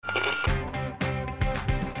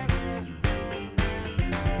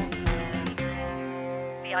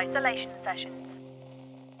the isolation sessions.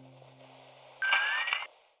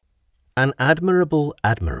 An Admirable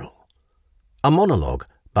Admiral. A monologue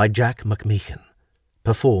by Jack McMeekin,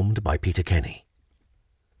 performed by Peter Kenny.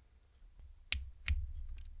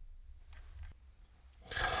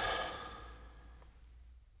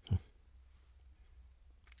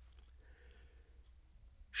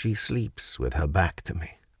 She sleeps with her back to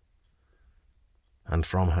me, and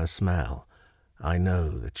from her smell I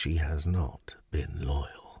know that she has not been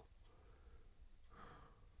loyal.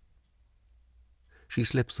 She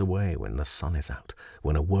slips away when the sun is out,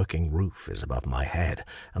 when a working roof is above my head,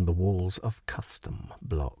 and the walls of custom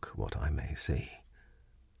block what I may see.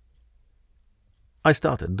 I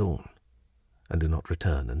start at dawn, and do not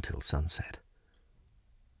return until sunset.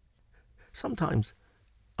 Sometimes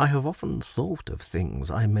I have often thought of things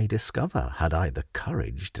I may discover had I the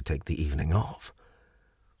courage to take the evening off.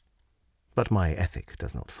 But my ethic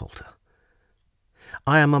does not falter.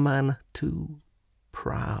 I am a man too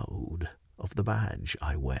proud of the badge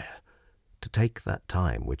I wear to take that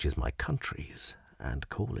time which is my country's and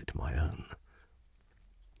call it my own.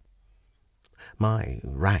 My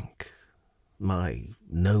rank, my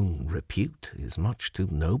known repute is much too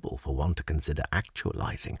noble for one to consider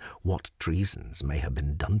actualizing what treasons may have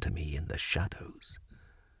been done to me in the shadows.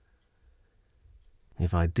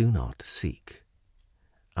 If I do not seek,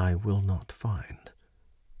 I will not find.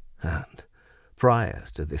 And prior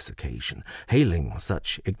to this occasion, hailing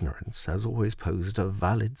such ignorance has always posed a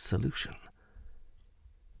valid solution.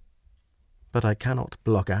 But I cannot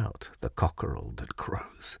block out the cockerel that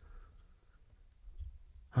crows.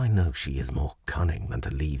 I know she is more cunning than to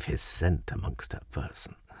leave his scent amongst her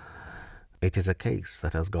person. It is a case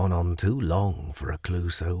that has gone on too long for a clue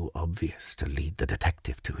so obvious to lead the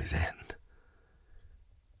detective to his end.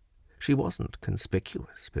 She wasn't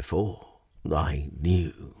conspicuous before, I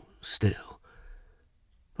knew still,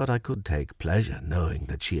 but I could take pleasure knowing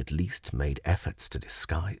that she at least made efforts to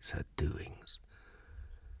disguise her doings.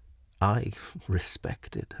 I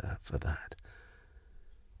respected her for that.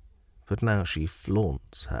 But now she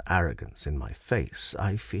flaunts her arrogance in my face,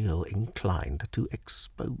 I feel inclined to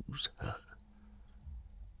expose her.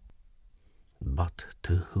 But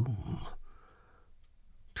to whom?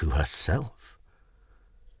 To herself.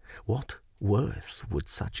 What worth would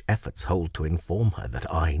such efforts hold to inform her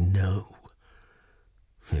that I know?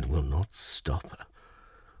 It will not stop her,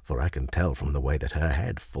 for I can tell from the way that her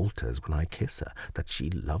head falters when I kiss her that she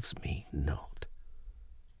loves me not.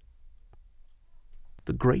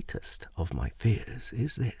 The greatest of my fears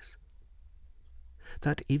is this,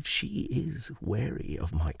 that if she is wary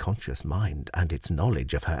of my conscious mind and its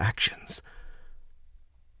knowledge of her actions,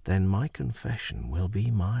 then my confession will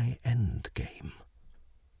be my end game.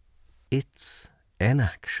 Its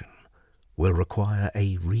inaction will require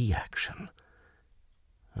a reaction,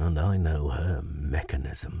 and I know her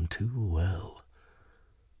mechanism too well.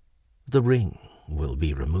 The ring will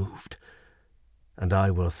be removed, and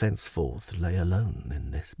I will thenceforth lay alone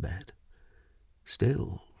in this bed,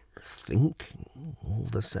 still thinking all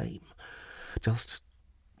the same, just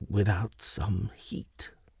without some heat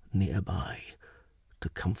nearby to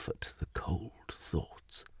comfort the cold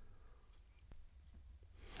thoughts.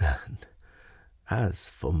 And as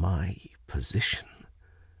for my position,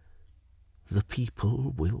 the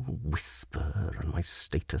people will whisper, and my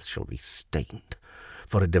status shall be stained.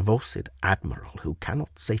 For a divorced admiral who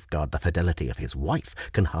cannot safeguard the fidelity of his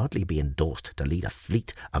wife can hardly be endorsed to lead a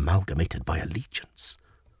fleet amalgamated by allegiance.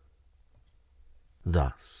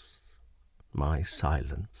 Thus my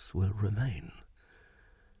silence will remain,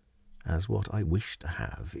 as what I wish to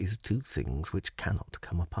have is two things which cannot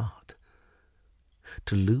come apart.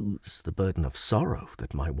 To lose the burden of sorrow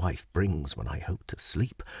that my wife brings when I hope to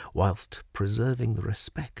sleep, whilst preserving the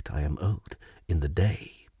respect I am owed in the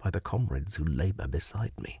day by the comrades who labour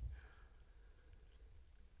beside me.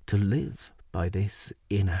 To live by this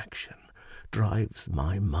inaction drives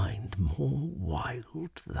my mind more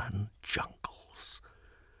wild than jungles.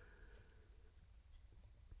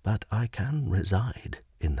 But I can reside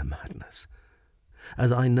in the madness,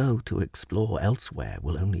 as I know to explore elsewhere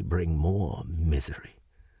will only bring more misery.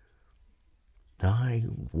 I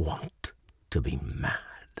want to be mad.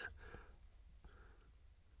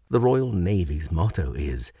 The Royal Navy's motto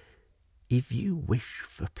is, "If you wish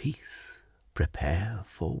for peace, prepare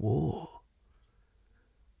for war."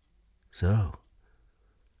 So,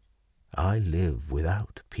 I live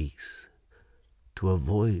without peace to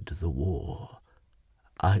avoid the war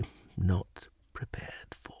I'm not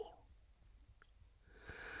prepared for.